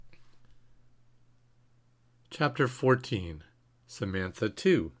Chapter 14. Samantha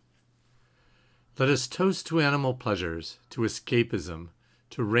 2. Let us toast to animal pleasures, to escapism,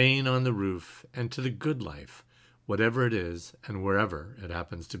 to rain on the roof, and to the good life, whatever it is and wherever it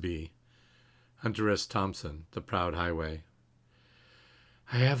happens to be. Hunter S. Thompson, The Proud Highway.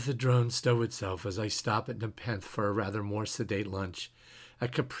 I have the drone stow itself as I stop at Nepenthe for a rather more sedate lunch, a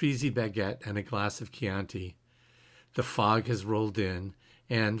caprese baguette and a glass of Chianti. The fog has rolled in,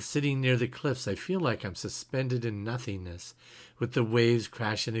 and, sitting near the cliffs, I feel like I'm suspended in nothingness, with the waves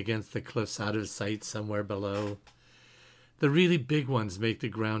crashing against the cliffs out of sight somewhere below. The really big ones make the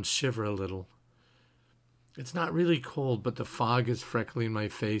ground shiver a little. It's not really cold, but the fog is freckling my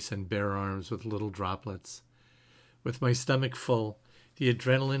face and bare arms with little droplets. With my stomach full, the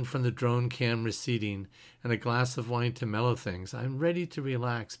adrenaline from the drone cam receding, and a glass of wine to mellow things, I'm ready to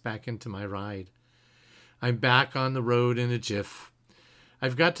relax back into my ride. I'm back on the road in a jiff.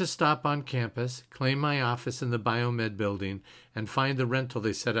 I've got to stop on campus, claim my office in the Biomed building, and find the rental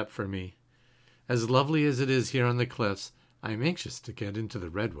they set up for me. As lovely as it is here on the cliffs, I'm anxious to get into the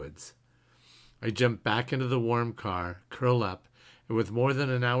redwoods. I jump back into the warm car, curl up, and with more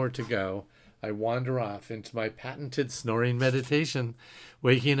than an hour to go, I wander off into my patented snoring meditation,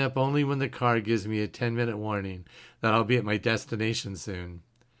 waking up only when the car gives me a 10-minute warning that I'll be at my destination soon.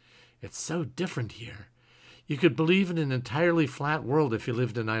 It's so different here. You could believe in an entirely flat world if you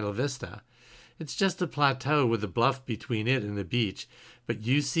lived in Isla Vista. It's just a plateau with a bluff between it and the beach, but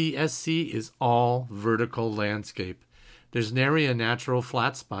UCSC is all vertical landscape. There's nary a natural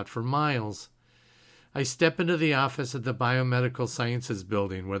flat spot for miles. I step into the office at the Biomedical Sciences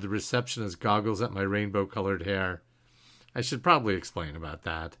building where the receptionist goggles at my rainbow-colored hair. I should probably explain about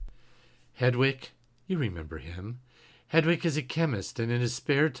that. Hedwick, you remember him. Hedwick is a chemist, and in his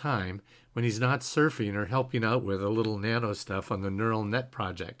spare time, when he's not surfing or helping out with a little nano stuff on the neural net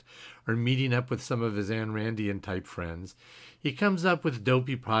project, or meeting up with some of his Ayn Randian-type friends, he comes up with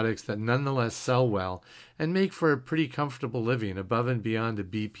dopey products that nonetheless sell well and make for a pretty comfortable living above and beyond a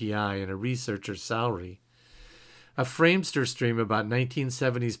BPI and a researcher's salary. A Framester stream about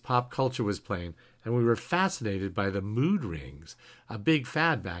 1970s pop culture was playing, and we were fascinated by the mood rings, a big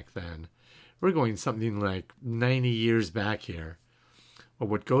fad back then. We're going something like 90 years back here. Well,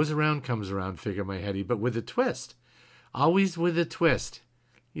 what goes around comes around, figure my heady, but with a twist. Always with a twist.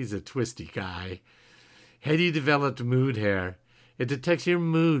 He's a twisty guy. Hetty developed mood hair. It detects your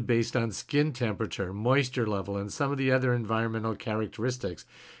mood based on skin temperature, moisture level, and some of the other environmental characteristics.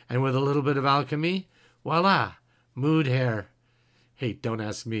 And with a little bit of alchemy, voila, mood hair. Hey, don't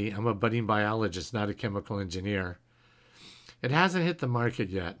ask me. I'm a budding biologist, not a chemical engineer. It hasn't hit the market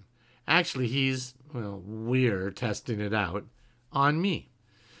yet. Actually, we're testing it out on me.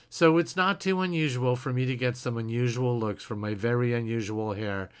 So it's not too unusual for me to get some unusual looks from my very unusual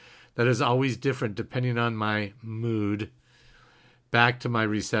hair that is always different depending on my mood. Back to my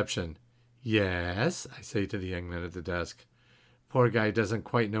reception. Yes, I say to the young man at the desk. Poor guy doesn't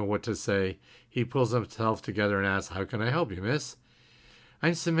quite know what to say. He pulls himself together and asks, "How can I help you, miss?"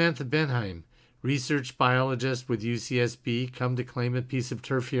 "I'm Samantha Benheim, research biologist with UCSB, come to claim a piece of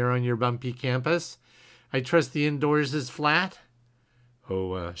turf here on your bumpy campus. I trust the indoors is flat?"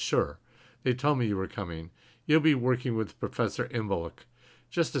 "Oh, sure. They told me you were coming. You'll be working with Professor Imbolc.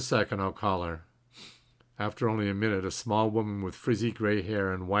 Just a second, I'll call her." After only a minute, a small woman with frizzy gray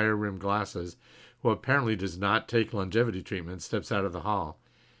hair and wire-rimmed glasses, who apparently does not take longevity treatment, steps out of the hall.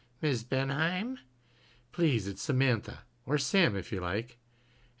 "Miss Benheim?" "Please, it's Samantha. Or Sam, if you like."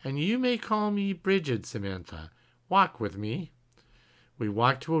 "And you may call me Bridget, Samantha. Walk with me." We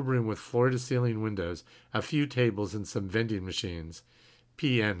walk to a room with floor-to-ceiling windows, a few tables, and some vending machines.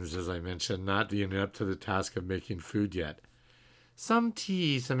 PNs, as I mentioned, not even up to the task of making food yet. "Some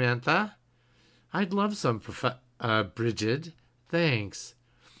tea, Samantha?" "I'd love some, Bridget. Thanks."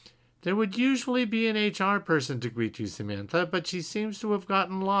 "There would usually be an HR person to greet you, Samantha, but she seems to have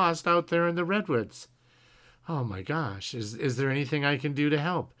gotten lost out there in the redwoods." "Oh, my gosh. Is there anything I can do to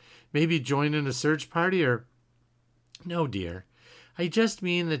help? Maybe join in a search party or—" "No, dear. I just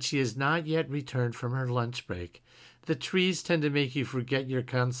mean that she has not yet returned from her lunch break. The trees tend to make you forget your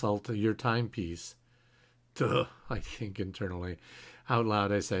consult, your timepiece." "Duh," I think internally. Out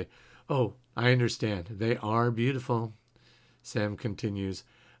loud I say, "Oh, I understand. They are beautiful." Sam continues,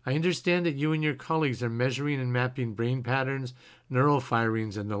 "I understand that you and your colleagues are measuring and mapping brain patterns, neural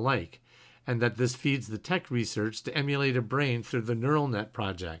firings, and the like, and that this feeds the tech research to emulate a brain through the neural net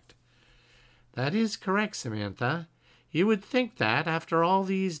project." "That is correct, Samantha. You would think that, after all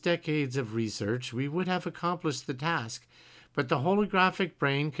these decades of research, we would have accomplished the task, but the holographic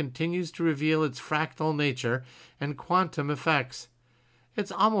brain continues to reveal its fractal nature and quantum effects.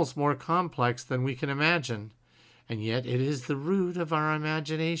 It's almost more complex than we can imagine. and yet it is the root of our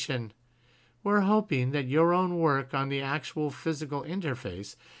imagination. We're hoping that your own work on the actual physical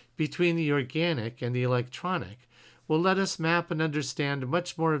interface between the organic and the electronic will let us map and understand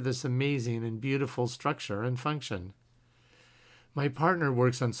much more of this amazing and beautiful structure and function. My partner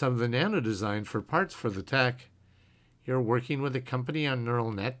works on some of the nano-design for parts for the tech. You're working with a company on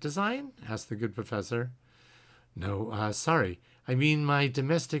neural net design? Asked the good professor. No, sorry. I mean my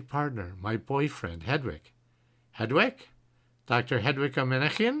domestic partner, my boyfriend, Hedwig. Hedwig? Dr. Hedwig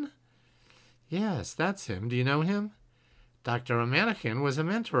Omenichian? Yes, that's him. Do you know him? Dr. Omenichian was a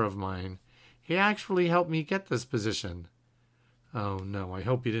mentor of mine. He actually helped me get this position. Oh, no, I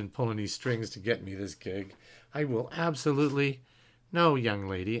hope you didn't pull any strings to get me this gig. I will absolutely... No, young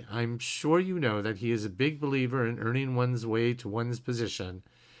lady, I'm sure you know that he is a big believer in earning one's way to one's position.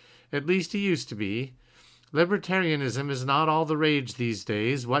 At least he used to be. Libertarianism is not all the rage these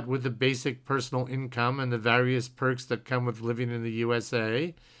days, what with the basic personal income and the various perks that come with living in the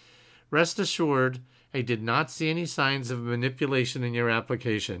USA. Rest assured, I did not see any signs of manipulation in your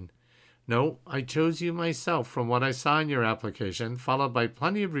application. No, I chose you myself from what I saw in your application, followed by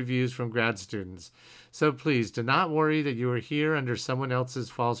plenty of reviews from grad students. So please do not worry that you are here under someone else's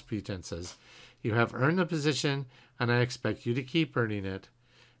false pretenses. You have earned the position, and I expect you to keep earning it.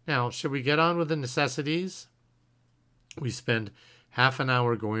 Now, shall we get on with the necessities? We spend half an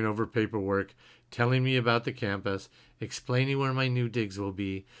hour going over paperwork, telling me about the campus, explaining where my new digs will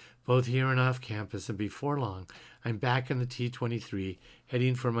be, both here and off campus, and before long, I'm back in the T-23,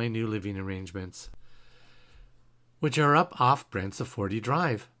 heading for my new living arrangements, which are up off Brent's 40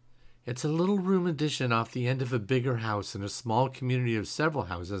 Drive. It's a little room addition off the end of a bigger house in a small community of several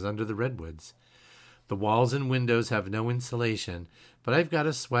houses under the redwoods. The walls and windows have no insulation, but I've got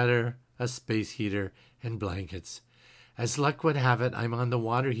a sweater, a space heater, and blankets. As luck would have it, I'm on the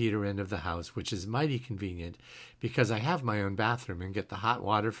water heater end of the house, which is mighty convenient because I have my own bathroom and get the hot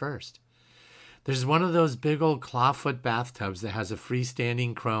water first. There's one of those big old clawfoot bathtubs that has a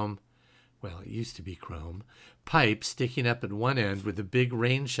freestanding chrome, well, it used to be chrome, pipe sticking up at one end with a big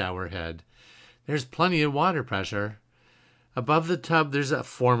rain shower head. There's plenty of water pressure. Above the tub, there's a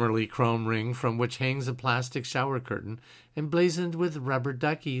formerly chrome ring from which hangs a plastic shower curtain emblazoned with rubber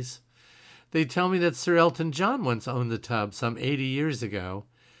duckies. They tell me that Sir Elton John once owned the tub some 80 years ago.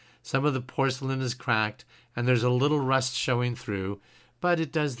 Some of the porcelain is cracked, and there's a little rust showing through, but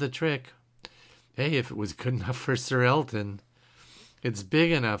it does the trick. Hey, if it was good enough for Sir Elton. It's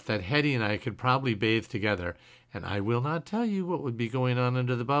big enough that Hetty and I could probably bathe together, and I will not tell you what would be going on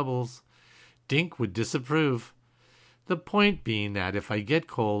under the bubbles. Dink would disapprove. The point being that if I get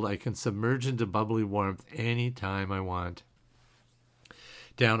cold, I can submerge into bubbly warmth any time I want.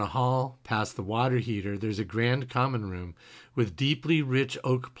 Down a hall, past the water heater, there's a grand common room with deeply rich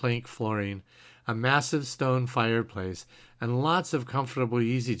oak plank flooring, a massive stone fireplace, and lots of comfortable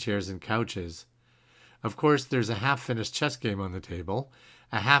easy chairs and couches. Of course, there's a half-finished chess game on the table,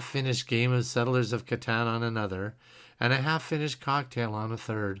 a half-finished game of Settlers of Catan on another, and a half-finished cocktail on a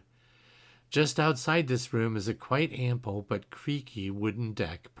third. Just outside this room is a quite ample but creaky wooden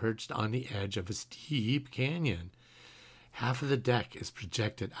deck perched on the edge of a steep canyon. Half of the deck is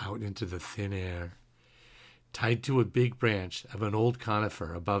projected out into the thin air. Tied to a big branch of an old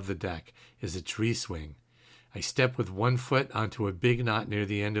conifer above the deck is a tree swing. I step with one foot onto a big knot near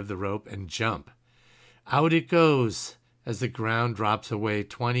the end of the rope and jump. Out it goes as the ground drops away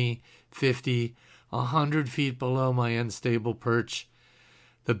 20, 50, 100 feet below my unstable perch.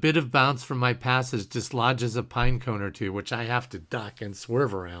 The bit of bounce from my passage dislodges a pine cone or two, which I have to duck and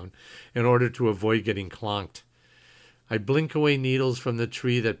swerve around in order to avoid getting clonked. I blink away needles from the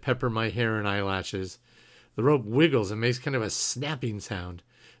tree that pepper my hair and eyelashes. The rope wiggles and makes kind of a snapping sound.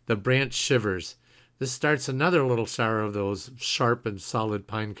 The branch shivers. This starts another little shower of those sharp and solid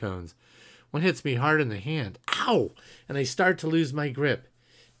pine cones. One hits me hard in the hand. Ow! And I start to lose my grip.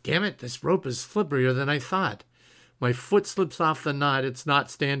 Damn it, this rope is slipperier than I thought. My foot slips off the knot it's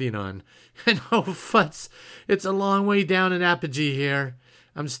not standing on. And oh, futz, it's a long way down in apogee here.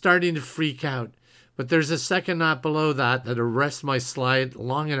 I'm starting to freak out. But there's a second knot below that arrests my slide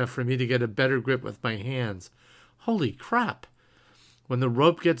long enough for me to get a better grip with my hands. Holy crap! When the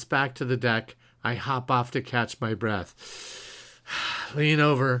rope gets back to the deck, I hop off to catch my breath. Lean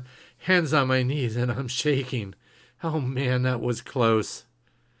over, hands on my knees, and I'm shaking. Oh man, that was close.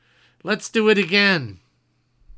 Let's do it again.